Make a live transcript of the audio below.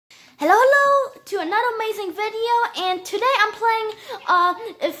Hello to another amazing video, and today I'm playing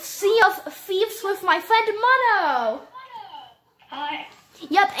Sea of Thieves with my friend Mano. Hi.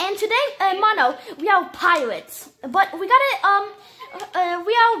 Yep, and today, Mano, we are pirates, but we gotta,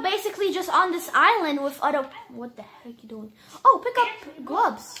 we are basically just on this island with other, what the heck are you doing? Oh, pick up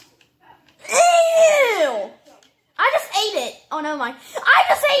gloves. Ew! I just ate it. Oh, never mind. I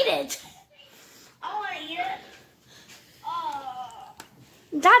just ate it. I want to eat it.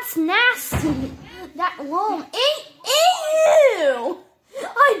 That's nasty. That worm. Ew!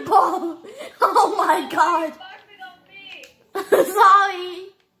 I bought. Oh my god. Sorry.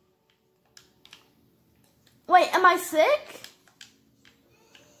 Wait, am I sick?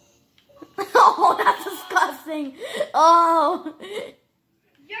 Oh, that's disgusting. Oh.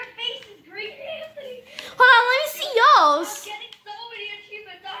 Your face is green. Hold on, let me see yours. I'm getting so many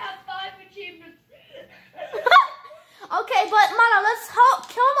achievements. I have 5 achievements. Okay, but Mano, let's come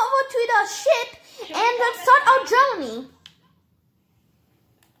over to the ship and let's start our journey.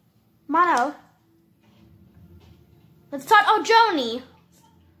 Mano, let's start our journey.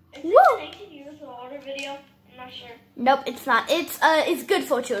 Is Woo! it 18 years an older video? I'm not sure. Nope, it's not. It's good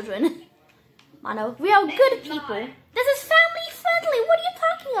for children. Mano, we are good people. This is family friendly. What are you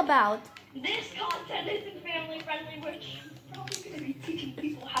talking about? This content isn't family friendly, which I'm probably going to be teaching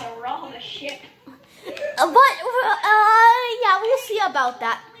people how to rob a ship. But yeah, we'll see about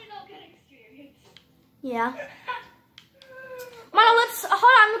that. Yeah. Mano,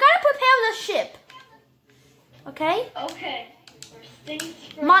 hold on. We gotta prepare the ship. Okay? Okay.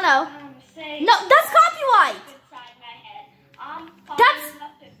 First Mano. No, that's copyright. Inside my head. I'm That's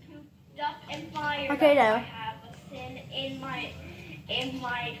enough to poop up and fire. Okay, I though. have a sin in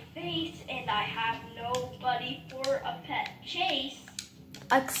my face, and I have nobody for a pet chase.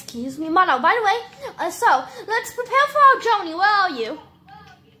 Excuse me, Mano. By the way, so let's prepare for our journey. Where are you?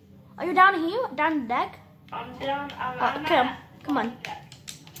 Are you down here? Down the deck? I'm down. Come on.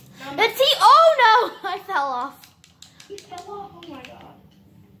 Let's see. Oh no! I fell off. You fell off. Oh my god.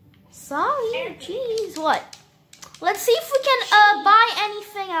 Sorry. Jeez. What? Let's see if we can buy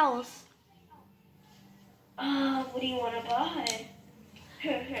anything else. What do you want to buy?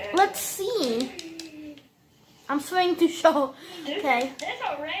 Let's see. I'm swinging to show. Okay. There's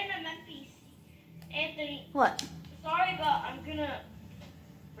a random NPC. Anthony. What? Sorry, but I'm gonna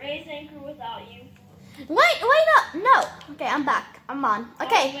raise anchor without you. Wait up. No. Okay, I'm back. I'm on.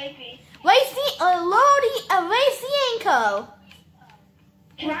 Okay. Maybe. Raise the anchor.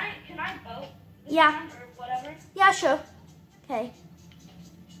 Can I vote? Yeah. Or whatever? Yeah, sure. Okay.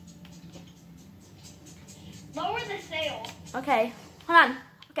 Lower the sail. Okay. Hold on.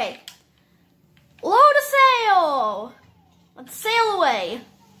 Okay. Lower the sail. Let's sail away.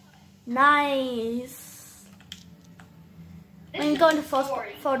 Nice. Let me go into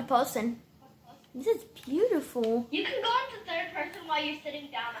third person. This is beautiful. You can go into third person while you're sitting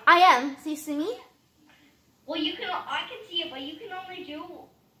down. I am. Do you see me? Well, I can see it, but you can only do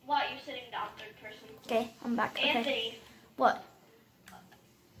while you're sitting down third person. Okay, I'm back. Okay. Anthony. What?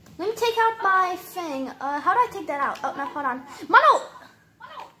 Let me take out my thing. How do I take that out? Oh, no, hold on. Mano!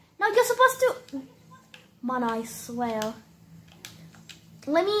 No, you're supposed to... Mano, I swear.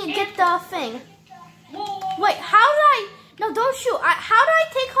 Let me get the thing. Whoa. Wait, how do I... No, don't shoot. How do I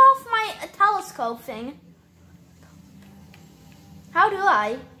take off my telescope thing? How do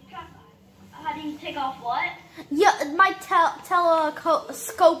I? How do you take off what? Yeah, my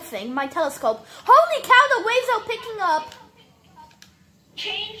telescope thing. My telescope. Holy cow, the waves are picking up.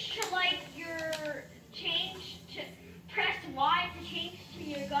 Change to press Y to change to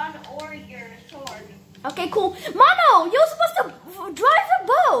your gun or your sword. Okay, cool. Mano, you're supposed to drive a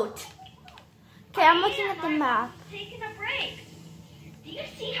boat. Okay, I'm looking at the map. Taking a break. Do you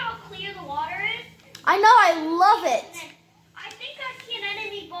see how clear the water is? I know, I love it. I think I see an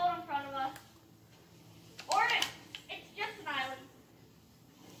enemy boat in front of us. Or it's just an island.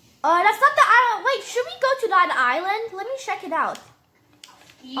 That's not the island. Wait, should we go to that island? Let me check it out.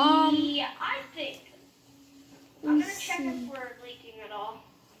 Yeah, I think. I'm gonna check if we're leaking at all.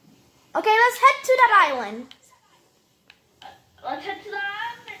 Okay, let's head to that island. Let's head to the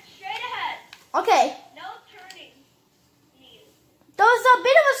island straight ahead. Okay. No turning. There's a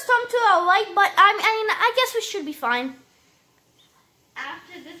bit of a storm to our right, but I guess we should be fine.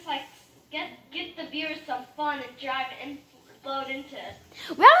 After this, get the viewers some fun and drive and float into it.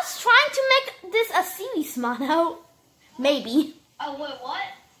 We're just trying to make this a series, Mano. Maybe. Oh, wait, what?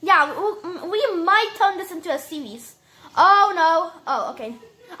 Yeah, we might turn this into a series. Oh, no. Oh, okay.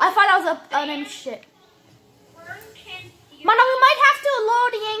 I thought I was an enemy ship. Mano, we might have to lower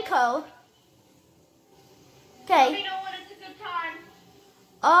the anchor. Okay. Let me know when it's a good time.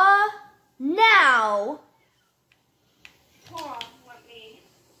 Now. Hold on,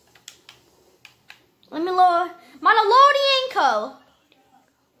 Let me lower. Mano, lower the ankle.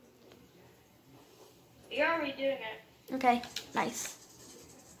 You're already doing it. Okay, nice.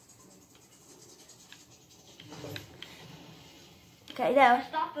 Okay, there.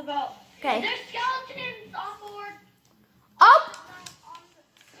 Stop the boat. Okay. There's skeletons on board. Up!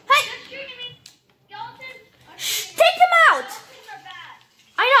 Hey! They're shooting me. Skeletons are shooting me. Take them out! Skeletons are bad.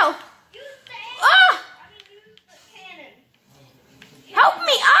 I know. Use the Ah! use the cannon. Help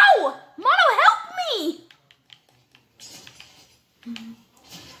me! Ow! Mano, help me!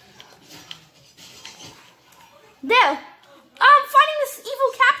 There. I'm fighting this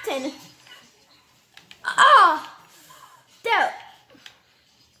evil captain. There.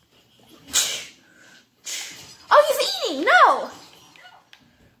 Oh, he's eating. No.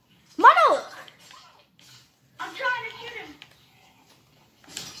 Mano. I'm trying to shoot him.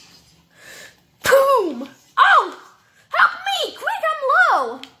 Boom. Oh, help me. Quick, I'm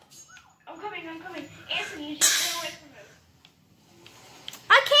low. I'm coming. Anthony, you should stay away from him.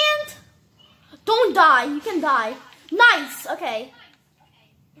 I can't. Don't die. You can die. Nice. Okay.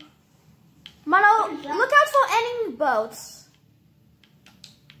 Mano, look out for enemy boats.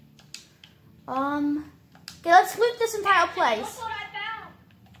 Okay, let's loot this entire place. Look what I found.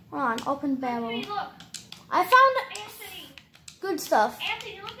 Hold on, open barrel. Anthony, look. I found Anthony. good stuff.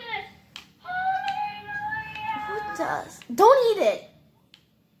 Anthony, look at this. What does? Don't eat it.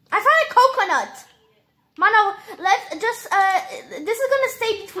 I found a coconut. Mano, let's just, this is gonna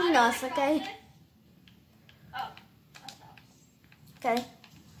stay between us, okay? Oh. Okay.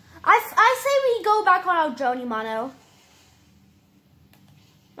 I say we go back on our journey, Mano.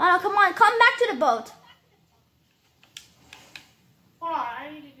 Mano, come on, come back to the boat. Hold on, I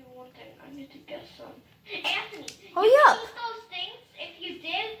need to do one thing. I need to get some. Anthony, Hurry you up. can eat those things. If you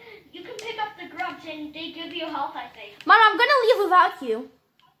did, you can pick up the grubs and they give you health, I think. Mano, I'm gonna leave without you.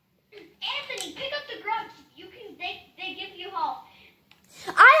 Anthony, pick up the grubs. They give you health.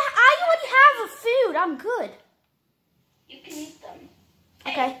 I already have a food. I'm good. You can eat them.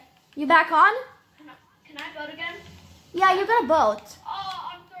 Okay. You back on? Can I vote again? Yeah, you got a boat.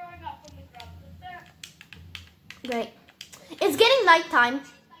 Oh, I'm throwing up from the grubs. Is there? Great. It's getting nighttime.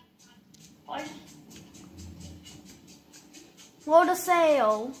 What? Lower the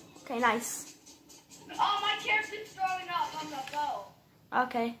sail. Okay, nice. Oh, my character's throwing up on the boat.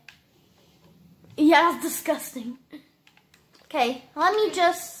 Okay. Yeah, that's disgusting. Okay, let me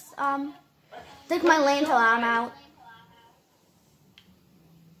just take my lantern out.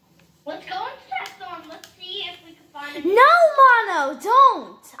 Let's go into that storm. Let's see if we can find it. No, Mano,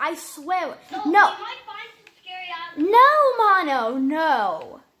 don't. I swear. No. No. We might find some scary items. No, Mano,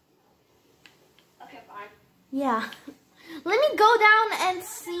 no. Okay, fine. Yeah. Let me go down and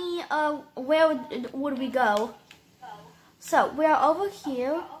see where would we go. So, we're over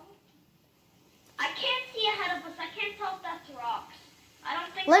here. I can't see ahead of us. I can't tell if that's rocks. I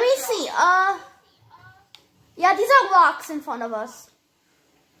don't think. Let me that's see. rocks. Yeah, these are rocks in front of us.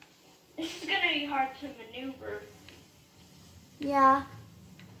 This is gonna be hard to maneuver. Yeah.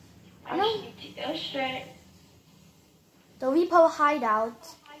 I just need to go straight. The Repo hideout.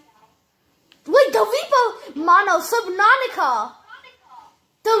 Wait, the Repo, Mano, Subnautica.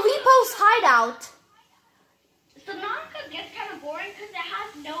 The Repo's hideout. Subnautica gets kind of boring because it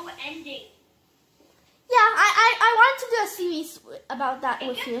has no ending. Yeah, I wanted to do a series about that It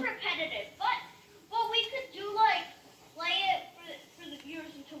with gets you. repetitive, but we could do like play it for the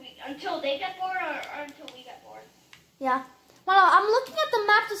viewers until they get bored or until we get bored. Yeah. Mano, I'm looking at the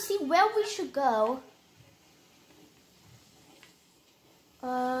map to see where we should go.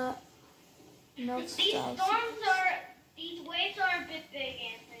 No These stars. these waves are a bit big,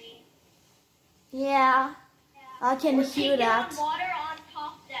 Anthony. Yeah, I can We're hear taking that. on water on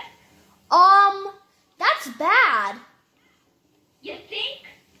top deck. That's bad. You think?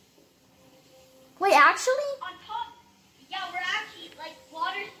 Wait, actually? On top? Yeah, we're actually like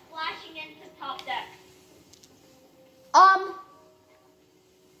water splashing into top deck.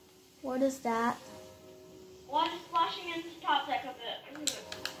 What is that? Water splashing into top deck a bit.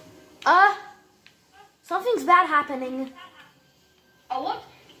 Something's bad happening. Oh, what?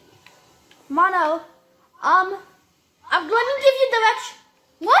 Mano, I'm going to give you direction.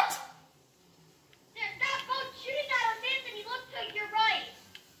 What? That boat's shooting at us, Anthony. Look to your right.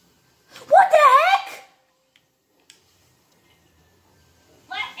 What the heck?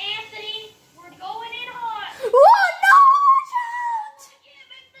 Let Anthony. We're going in hot. Oh no! Watch We can't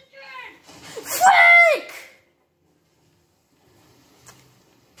make the turn. out! Frick!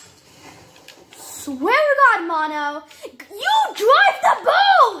 Swear to God, Mano, you drive the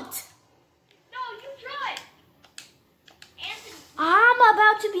boat!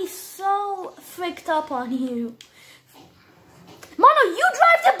 up on you. Mano, you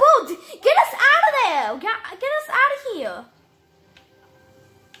drive the boat. Get us out of there. Get us out of here.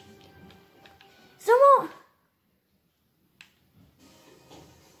 Someone.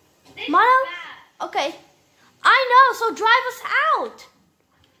 Mano? Okay. I know, so drive us out.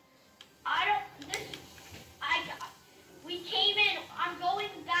 We came in. I'm going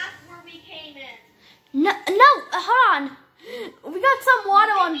back where we came in. No, hold on. We got some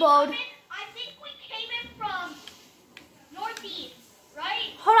water on board. I think we came in from northeast,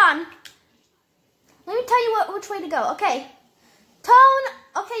 right? Hold on. Let me tell you which way to go. Okay. Tone.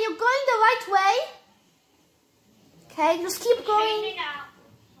 Okay, you're going the right way. Okay, just keep going.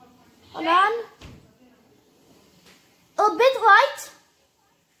 Hold on. A bit right.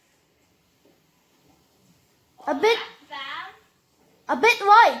 A bit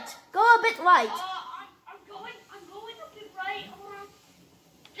right. Go a bit right. I'm going a bit right. Hold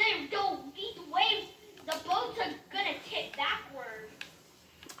on. These waves, the boats are gonna tip backward.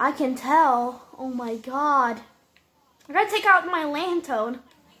 I can tell. Oh my god. I gotta take out my lantern.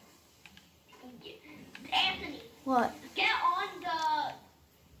 Anthony. What? Get on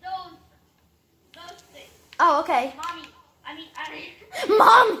those things. Oh, okay. Mommy.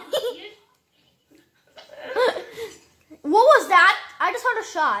 Mommy! What was that? I just heard a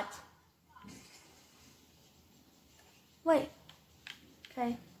shot. Wait.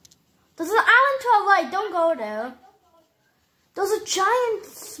 Okay. There's an island to our right. Don't go there. There's a giant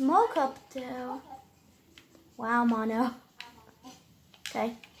smoke up there. Wow, Mano.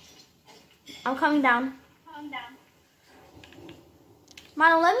 Okay. I'm coming down.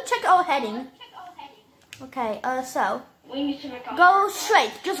 Mano, let me check our heading. Okay, so. We need to make go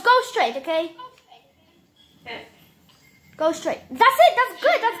straight. Just go straight, okay? Go straight. That's it. That's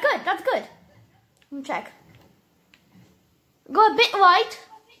good. That's good. That's good. Let me check. Go a bit right.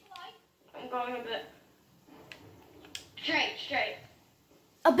 I'm going a bit. Straight.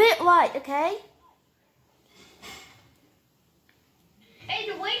 A bit right, okay? Hey,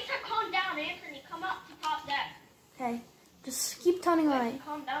 the waves are calmed down, Anthony. Come up to top deck. Okay. Just keep turning right.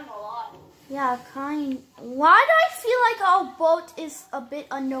 Calm down a lot. Yeah, kind. Why do I feel like our boat is a bit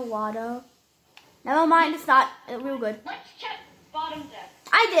underwater? Never mind, it's not. It's real good. Let's check bottom deck.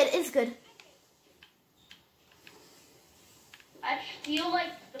 I did. It's good. I feel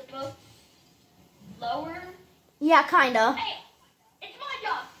like the boat's lower. Yeah, kinda. Hey, it's my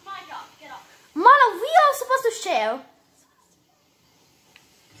job. Get up. Mano, we are supposed to share.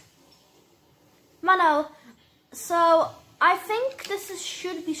 Mano, so I think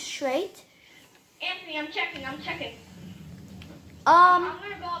should be straight. Anthony, I'm checking. I'm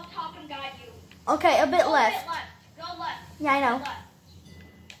gonna go up top and guide you. Okay, a bit left. Go left. Yeah, I know.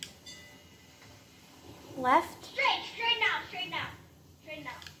 Left. Straight now.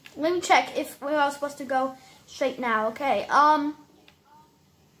 Let me check if we are supposed to go straight now. Okay.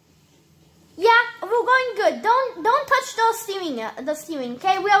 Yeah, we're going good. Don't touch the steering.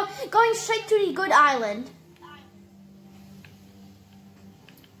 Okay, we are going straight to the good island.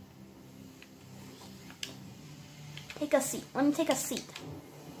 Take a seat. Let me take a seat.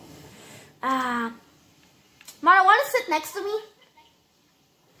 Mano, want to sit next to me?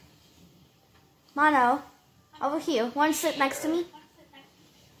 Mano, over here. Want to sit next to me?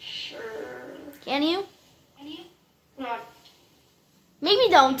 Sure. Can you? Come on. Maybe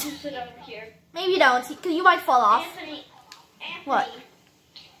don't. Sit over here. Maybe don't, because you might fall off. Anthony. What?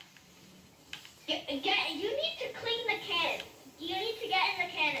 You need to clean the cannon. You need to get in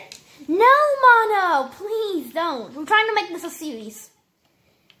the cannon. No, Mano, please don't. We're trying to make this a series.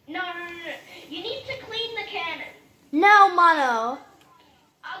 No. You need to clean the cannon. No, Mano.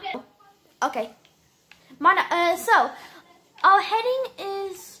 I'll get. Okay. Mano, so, our heading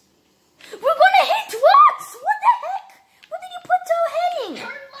is... We're gonna hit rocks! What the heck? What did you put to our heading?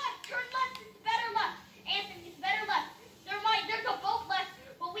 Turn left. It's better left. Anthony, it's better left. There's a boat left,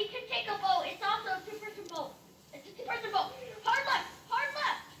 but we can take a boat. It's also a two-person boat. It's a two-person boat. Hard left.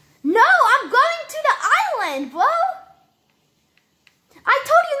 No, I'm going to the island, bro. I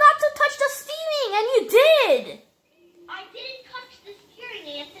told you not to touch the steering, and you did. I didn't touch the steering,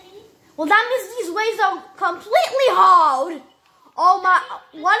 Anthony. Well, that means these waves are completely hard. Oh my,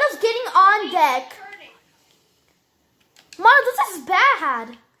 what is getting on deck? Mano, this is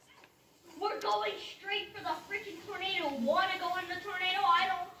bad. We're going straight for the freaking tornado. Want to go in the tornado? I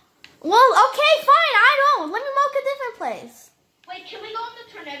don't. Well, okay, fine, I don't. Let me mark a different place. Wait, can we go in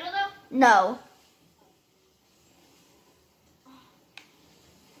the tornado though? No.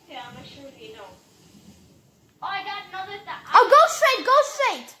 Yeah, I'm not sure if you know. Oh, I got another. Oh, go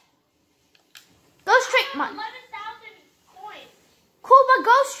straight. Go straight, man. 11,000 coins. Cool, but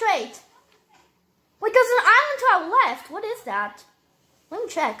go straight. is that? Let me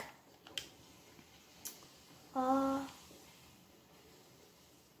check.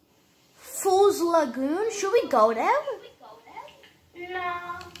 Fool's Lagoon? Should we go there?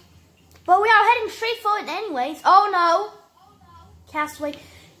 No. But we are heading straight for it anyways. Oh no. Castaway.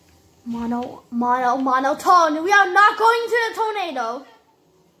 Mono, Tone. We are not going to the tornado.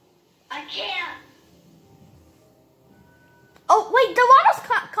 I can't. Oh, wait, the water's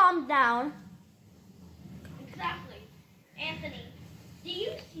calmed down. Exactly. Anthony, do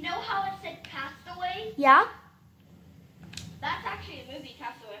you know how it said Castaway? Yeah? That's actually a movie,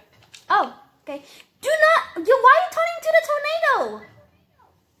 Castaway. Oh, okay. Do not, why are you turning to the tornado?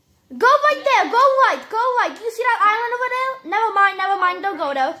 Go right there, go right. You see that island over there? Never mind, don't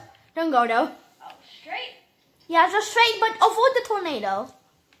go though. Oh, straight? Yeah, just straight, but avoid the tornado.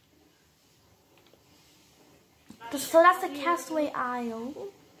 So that's the Castaway Isle.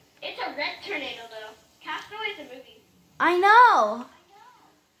 It's a red tornado though. Castaway's a movie. I know.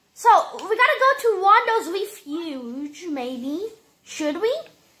 So, we gotta go to Wando's Refuge, maybe. Should we?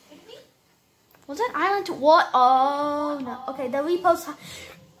 Was that island to what? Oh, no. Okay, the repost.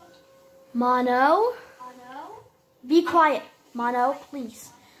 Mano? Be quiet. Mano,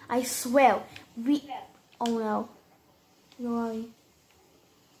 please. I swear. Oh, no. Where are we?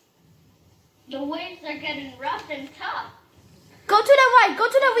 The waves are getting rough and tough. Go to the right. Go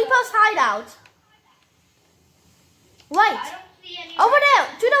to the repost hideout. Right. I don't see any. Over there.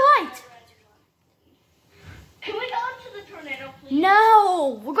 To the right. Can we go into the tornado, please?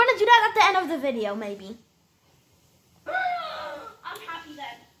 No. We're going to do that at the end of the video, maybe. I'm happy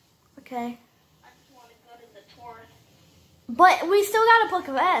then. Okay. I just want to go to the tour. But we still got to put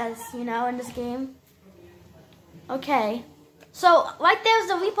res, you know, in this game. Okay. So, right there's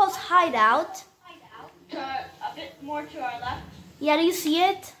the repost hideout. A bit more to our left. Yeah, do you see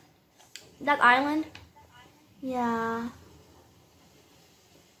it? That island? Yeah.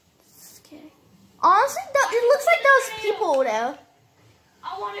 Okay. Honestly, it looks like there's people there.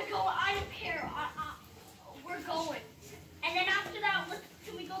 I want to go. I don't care. We're going. And then after that,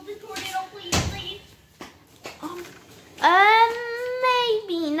 can we go to the tornado, please?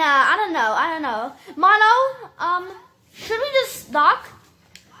 Maybe. Nah, I don't know. Mano, should we just dock?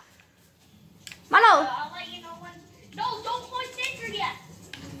 Mano. I'll let you know when. No, don't point anchor yet.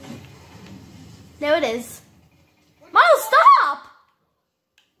 There it is. Mano, stop!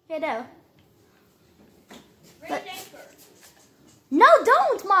 Okay, there. Raise anchor. No,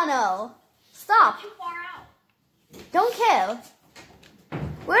 don't, Mano. Stop. Too far out. Don't care.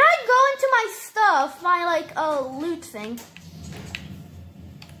 Where did I go into my stuff? My, loot thing.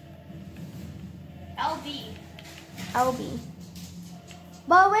 LB.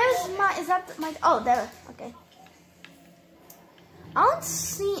 But where's my, is that my, oh, there, okay. I don't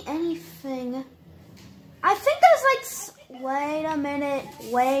see anything. I think there's wait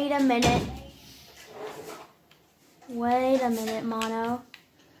a minute, Mano.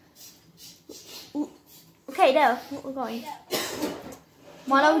 Ooh. Okay, there, we're going.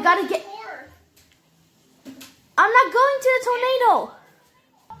 Mano, we gotta get, I'm not going to the tornado.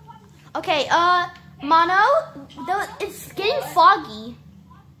 Okay, Mano, it's getting foggy.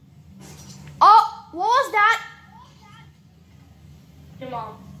 Oh, what was that? Your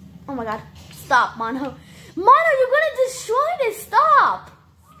mom. Oh my god. Stop, Mano. Mano, you're gonna destroy this. Stop.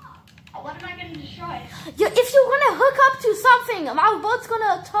 What am I gonna destroy? If you're gonna hook up to something, our boat's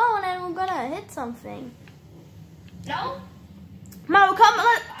gonna turn and we're gonna hit something. No? Mano, come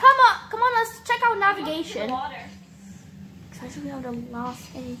on, let's check out navigation. Treasure of the lost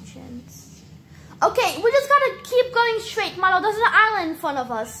agents. Okay, we just gotta keep going straight, Mano. There's an island in front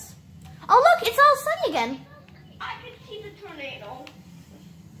of us. Oh look, it's all sunny again. I can see the tornado.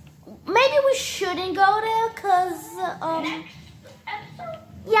 Maybe we shouldn't go there, cause Next episode?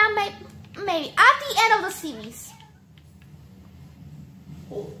 yeah, maybe at the end of the series.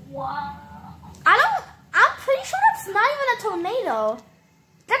 Wow. I'm pretty sure that's not even a tornado.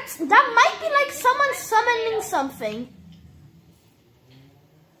 That might be like someone summoning something.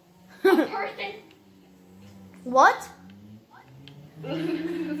 A person? What?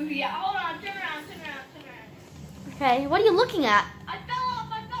 Yeah, hold on, turn around. Okay, what are you looking at? I fell off.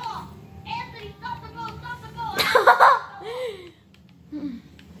 Anthony, stop the boat.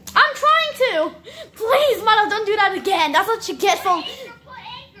 I'm trying to. Please, Mano, don't do that again. That's what you get from. Put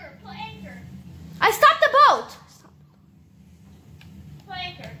anchor. I stopped the boat. Put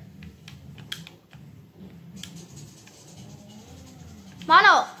anchor.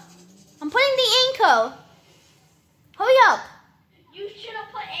 Mano, I'm putting the anchor. Hurry up. You should have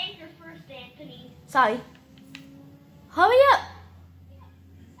put anchor first, Anthony. Sorry. Hurry up.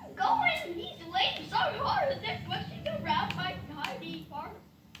 Going these waves are hard. They're pushing around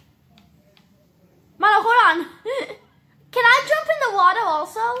Mano, hold on. Can I jump in the water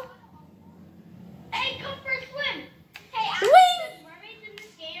also? Hey, come for a swim. Hey, Wait. mermaids in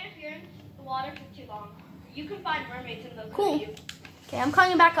this game if you're in the water for too long. You can find mermaids in those. Cool. Okay, I'm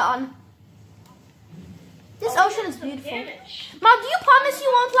coming back on. This ocean is beautiful. Mom, do you promise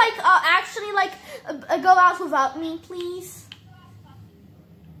you won't actually go out without me, please?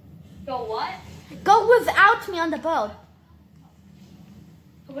 Go what? Go without me on the boat.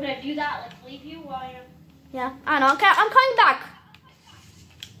 Would I do that? Like leave you while you're... Yeah, I know. Okay, I'm coming back.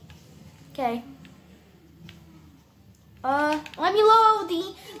 Okay. Let me lower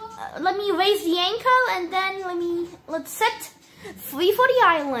the. Let me raise the anchor and then let's set free for the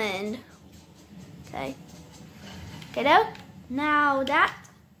island. Okay. Okay, there. Now that.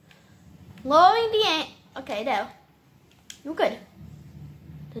 Lowering the anchor. Okay, there. You're good.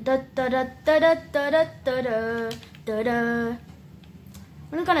 Da da da da da da da da da da.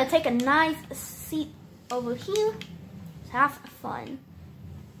 We're gonna take a nice seat over here. Let's have fun.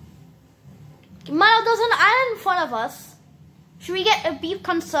 Milo, there's an island in front of us. Should we get a beef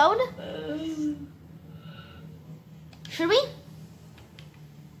console? Should we?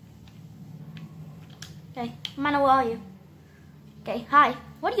 Okay, Mano, where are you? Okay, hi.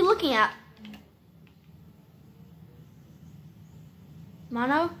 What are you looking at?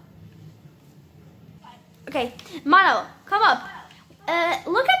 Mano? Okay, Mano, come up.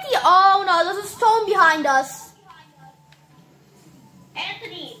 Look at the... Oh no, there's a storm behind us.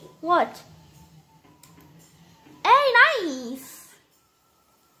 Anthony! What? Hey, nice.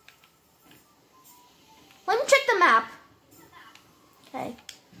 Let me check the map. Okay.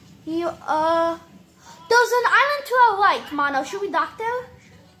 You, there's an island to our right, Mano. Should we dock there?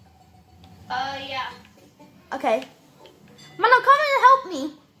 Yeah. Okay. Mano, come and help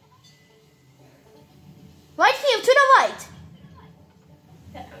me. Right here, to the right.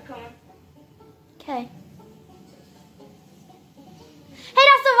 Yeah, I'm coming. Okay. Hey,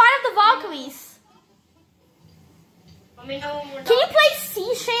 that's the ride of the Valkyries. Let me know when we're Can you done. play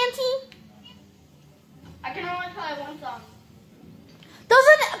Sea Shanty? I can only play one song. There's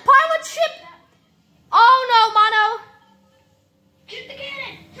a pirate ship. Oh no, Mano. Shoot the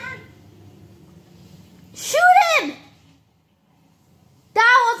cannon! Turn! Shoot him!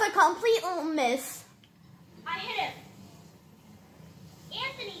 That was a complete miss. I hit him.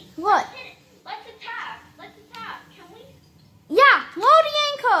 Anthony! What? Let's hit it. Let's attack. Let's attack. Can we? Yeah, lower the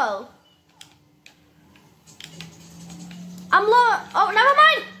anchor. I'm lower. Oh, never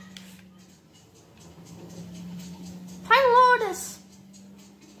mind. Try to lower this.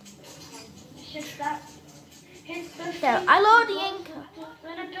 It's just that. There, I lowered the anchor.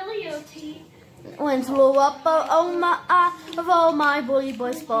 Winds blow up oh my bully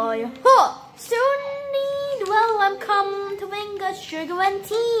boys boy. Huh! Soon need well come to bring us sugar and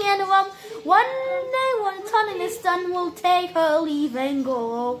tea and rum. One day when turning is done, we'll take her leave and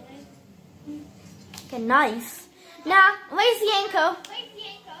go. Okay, nice. Now, raise the anchor. Wait, the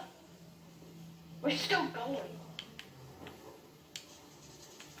anchor. We're still going.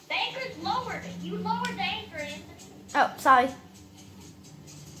 The anchor's lowered. You lowered the anchor, Anthony. Oh, sorry.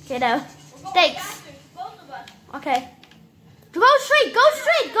 Okay, no. We're going Thanks. faster, both of us. Okay. Go straight, go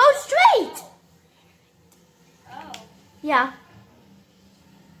straight, go straight! Oh. Yeah.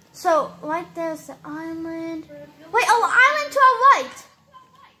 So, right there's the island. Wait, oh, island to our right.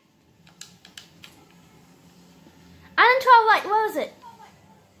 Island to our right, where is it?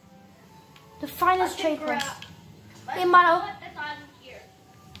 The finest trade quest. Hey, Mano. This island here.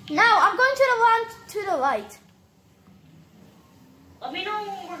 No, I'm going to the right. Let me know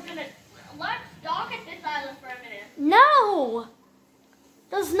when we're gonna. Let's dock at this island for a minute. No!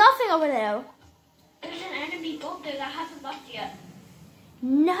 There's nothing over there. There's an enemy boat there that hasn't left yet.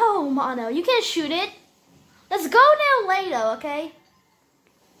 No, Mano, you can't shoot it. Let's go there later, okay?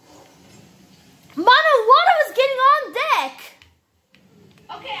 Mano, water is getting on deck.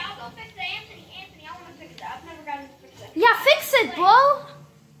 Okay, I'll go fix it. Anthony, I want to fix it. I've never gotten to fix it. Yeah, fix it, bro.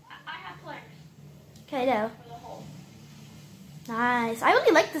 I have planks Okay, there. for the hole. Nice. I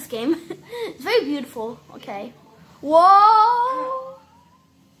really like this game. It's very beautiful. Okay. Whoa.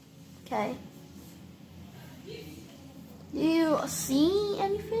 Okay. Do you see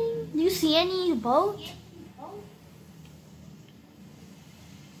anything? Do you see any boat?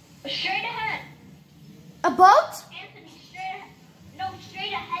 Straight ahead. A boat? Anthony, straight ahead. No,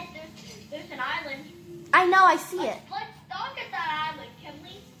 straight ahead. There's an island. I know, I see it. Let's dock at that island, can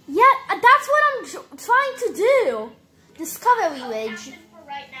we? Yeah, that's what I'm trying to do. Discovery Ridge. Captain for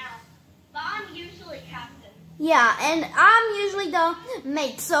right now. But I'm usually captain. Yeah, and I'm usually the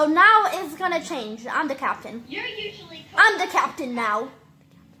mate, so now it's gonna change. I'm the captain. You're usually I'm the captain now.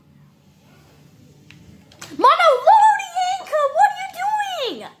 Mano, lower the anchor! What are you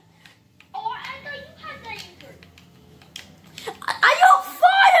doing? Oh, I thought you had the anchor. Are you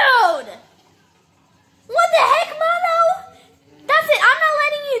fired? What the heck, Mano? That's it. I'm not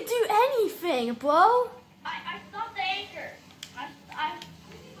letting you do anything, bro. I stopped the anchor.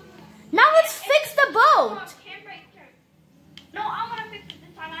 Now let's fix the boat. Handbrake turn. No, I'm gonna fix it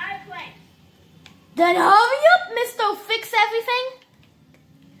this time. I have plans. Then hurry up, Mr. Fix Everything.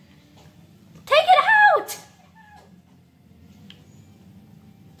 Take it out.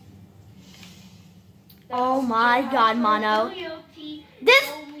 Oh my God, Mano.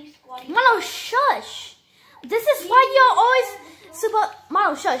 Mano, shush. This is why you're always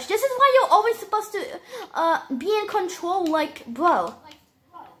Mano, shush. This is why you're always supposed to be in control, like, bro.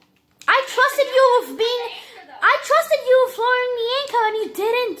 I trusted you with lowering the anchor and you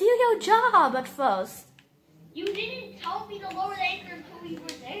didn't do your job at first. You didn't tell me to lower the anchor until we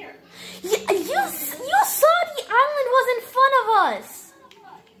were there. You saw the island was in front of us.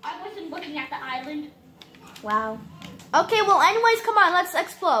 I wasn't looking at the island. Wow. Okay, well, anyways, come on, let's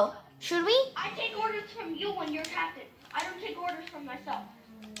explore. Should we? I take orders from you when you're captain. I don't take orders from myself.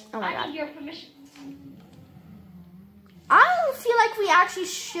 Oh my God. I need your permission. I don't feel like we actually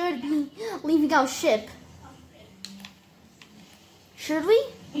should be leaving our ship. Should we?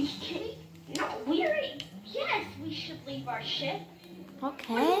 No, yes, we should leave our ship.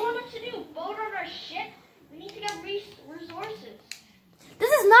 Okay. What do you want us to do? Boat on our ship? We need to get resources.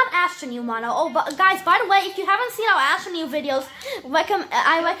 This is not Astronew, Mano. Oh, but guys, by the way, if you haven't seen our Astronew videos,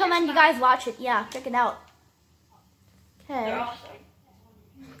 I recommend you guys watch it. Yeah, check it out. Okay. They're awesome.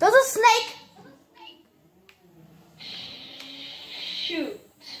 There's a snake. Shoot.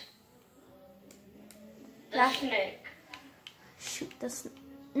 The snake. Shoot the snake.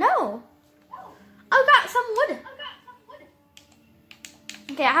 No. I got some wood.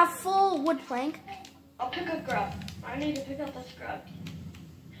 Okay, I have full wood plank. I'll pick up grub. I need to pick up the scrub.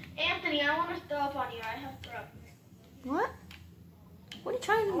 Anthony, I want to throw up on you. I have grub. What? What are you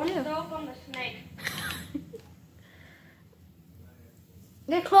trying to I want do? to throw up on the snake.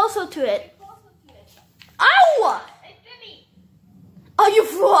 Get closer to it. Ow! It bit me. Oh, you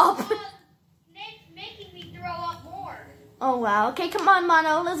threw up. Snake's making me throw up more. Oh, wow. Okay, come on,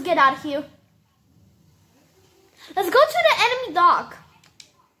 Mano. Let's get out of here. Let's go to the enemy dock.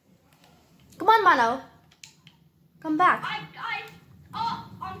 Come on, Mano. Come back.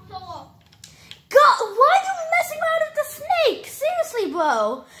 I'm solo. God, why are you messing around with the snake? Seriously,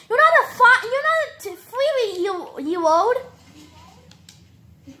 bro. You're not a 3-year-old.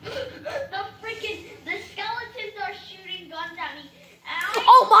 The skeletons are shooting guns at me.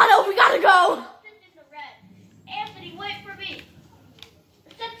 Oh, Mano, we gotta go. In the red. Anthony, wait for me.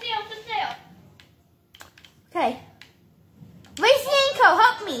 Set sail, set sail. Okay. Raise the anchor,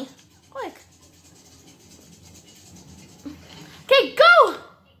 help me. Quick. Okay, go.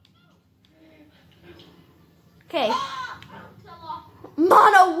 Okay.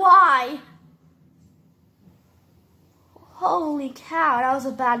 Mano, why? Holy cow, that was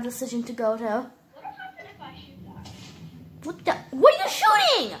a bad decision to go to. What happened if I shoot that? What are you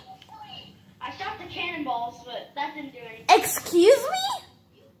shooting? I shot the cannonballs, but that didn't do anything. Excuse me?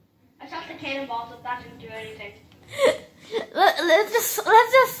 I shot the cannonballs, but that didn't do anything. Let's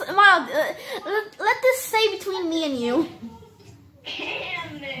just, Mano, let this stay between me and you.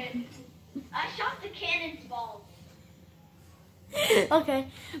 Cannon. I shot the cannon's balls. Okay.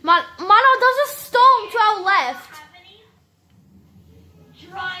 Mano, there's a storm to our left.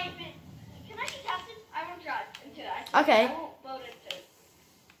 Drive it. Can I be captain? I won't drive into that. Okay. I won't boat into it.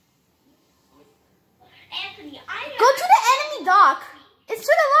 Anthony, Go to the enemy dock. It's to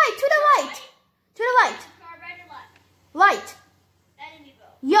the right, to the right. To the right. Car right or left? Right. Enemy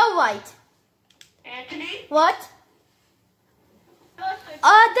boat. You're right. Anthony? What?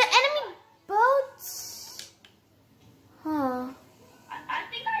 The enemy boats? Huh. I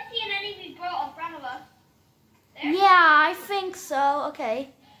think I see an enemy boat in front of us. There. Yeah, I think so. Okay.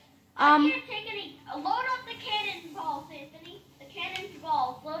 I can't take any. Load up the cannon balls, Anthony. The cannon's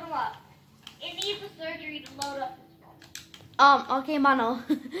balls. Load them up. It needs a surgery to load up its balls. Okay, Mano.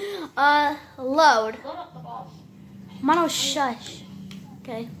 Load. Load up the balls. Mano, shush.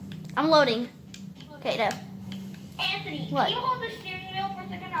 Okay. I'm loading. Okay, there. Anthony, What? can you hold the steering wheel for a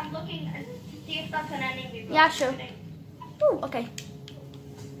second? I'm looking to see if that's an enemy boat. Yeah, sure. Ooh, okay.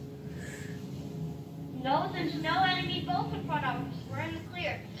 No, there's no enemy boats in front of us. We're in the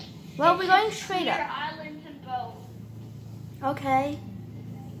clear. Well, we're going straight up. Islands and boats. Okay.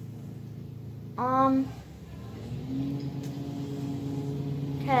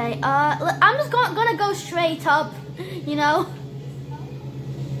 Okay. I'm just gonna go straight up. You know.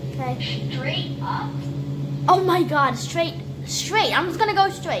 Okay. Straight up? Oh my God, straight. I'm just gonna go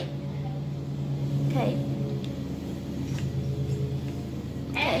straight. Okay.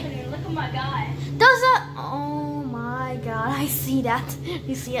 Anthony, look at my guy. Oh my God, I see that.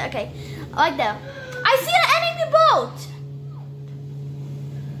 You see it? Okay. Right there. I see an enemy boat.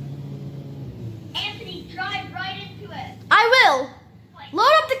 Anthony, drive right into it. I will.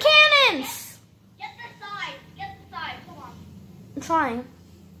 Load up the cannons. Get the side. Come on. I'm trying.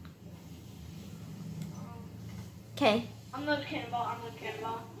 Okay. I'm the cannonball.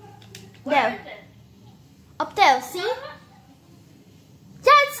 There. Where is it? Up there, see?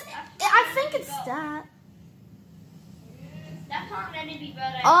 Yeah, I think it's that. That's not an enemy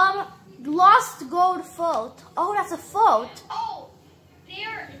boat. Lost gold float. Oh, that's a float. Oh,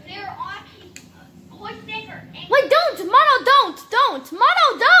 they're on hoist anchor. Wait, don't, Mano, don't.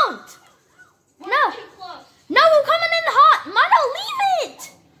 Mano, don't. We're too close. No, we're coming in hot. Mano, leave it.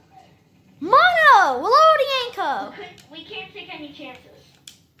 Mano, we're loading anchor. We can't take any chances.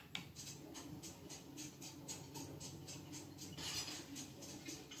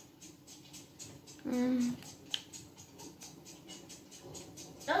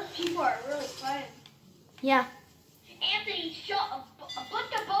 Those people are really fun. Yeah. Anthony, put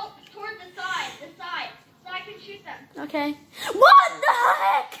the boat toward the side, so I can shoot them. Okay. What the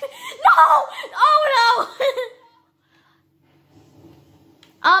heck? No! Oh no!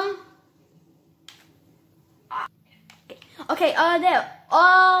 Okay, there.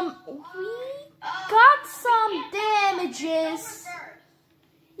 We got some damages.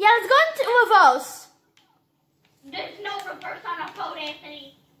 Yeah, let's go into reverse. There's no reverse on a boat,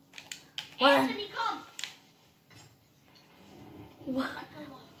 Anthony. What? Anthony, come. What?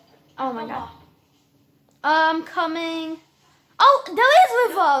 Oh my God. Coming. Oh, there is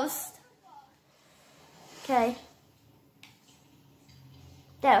reversed. Okay.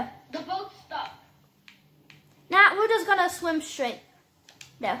 There. The boat's stuck. Now we're just gonna swim straight.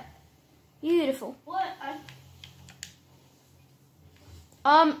 There. Beautiful. What?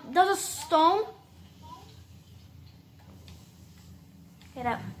 There's a stone. Get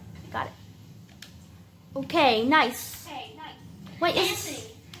up. Got it. Okay, nice. Okay, nice. Wait, Anthony,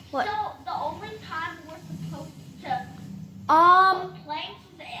 what? So the only time we're supposed to Um, put planks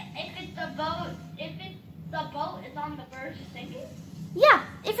is if the boat is on the verge of sinking? yeah,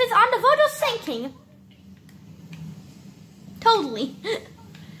 if it's on the verge of sinking. Totally.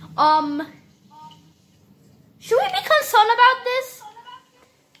 Should we be concerned about this?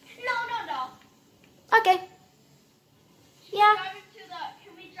 No. Okay. Yeah.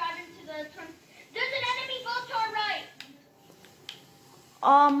 Can we drive into the turn? There's an enemy boat to our right.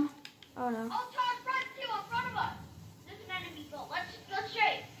 Oh no. Oh, to our front too, in front of us. There's an enemy boat. Let's go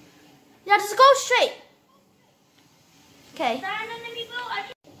straight. Yeah, just go straight. Okay. Is that an enemy boat?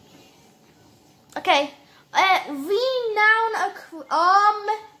 Okay. Renown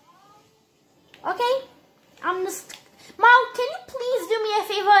okay. I'm just Mal, can you please do me a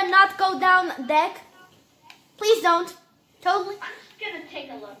favor and not go down deck? Please don't. Totally. I'm just gonna take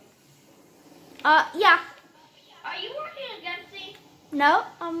a look. Yeah. Are you working against me? No.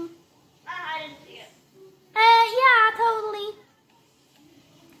 I didn't see it. Yeah, totally.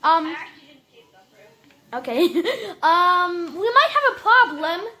 I actually didn't see it go through. Okay. We might have a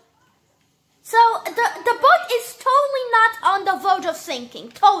problem. So the boat is totally not on the verge of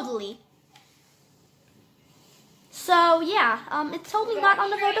sinking. Totally. So yeah, it's totally not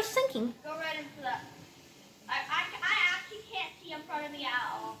on the verge of sinking. Go right into that. I actually can't see in front of me at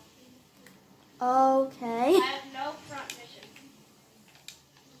all. Okay. I have no front vision.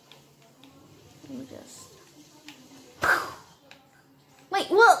 Let me just. Wait,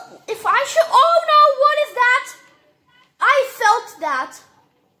 well, if I should. Oh no! What is that? I felt that.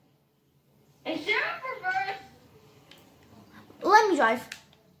 Is there a reverse? Let me drive.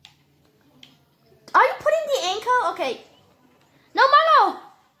 Are you putting the anchor? Okay. No, Mano.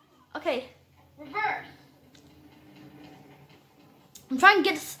 Okay. Reverse. I'm trying to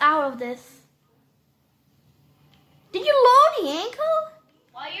get us out of this. Did you load the anchor?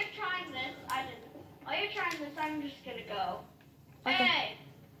 While you're trying this, I didn't. While you're trying this, I'm just gonna go. Okay. Hey.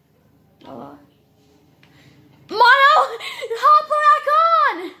 Oh. Mano, hop back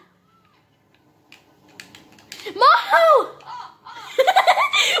on. Mano.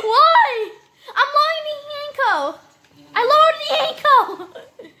 Why? I'm loading the anchor. I lowered the anchor.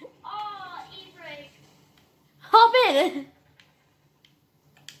 Oh, e-brake. Hop in.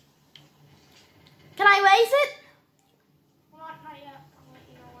 Can I raise it? Not yet. I'll let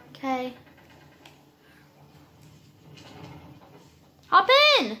you know when. Okay. Hop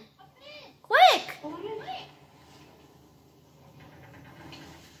in. Quick.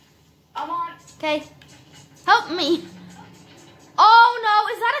 I'm on. Okay. me. Oh no,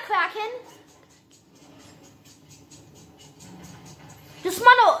 is that a Kraken? Just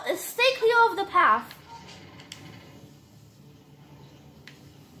Mano, stay clear of the path.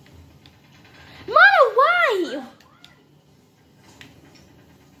 Mano, why?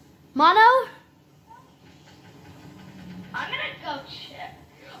 Mano? I'm gonna go check.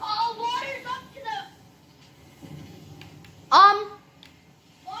 Oh, water's up to the.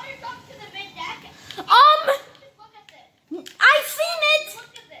 Water's up to the mid deck. Just look at this. I've seen it.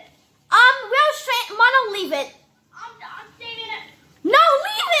 Look at this. We'll straight. Mano, leave it. I'm saving it. No,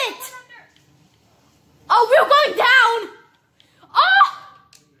 leave it. Oh, we're going down. Oh,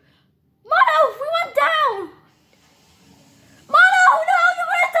 Mano, we went down. Mano, no,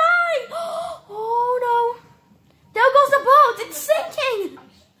 you're gonna die. Oh no. There goes the boat. It's sinking.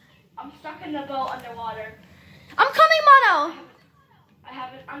 I'm stuck in the boat underwater. I'm coming, Mano.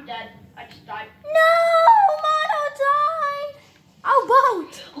 I'm dead. I just died. No, Mano died. Our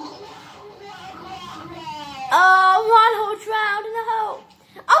boat. Oh, Mano drowned in the hole.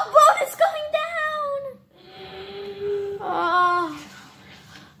 Our boat is going down.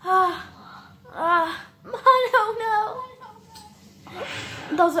 Mano, no.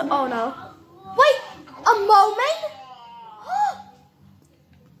 Those are, oh no. Wait, a moment?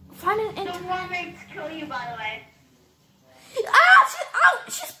 Find an The mermaids kill you, by the way.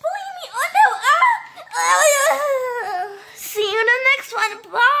 She's pulling me under. See you in the next one.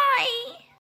 Bye.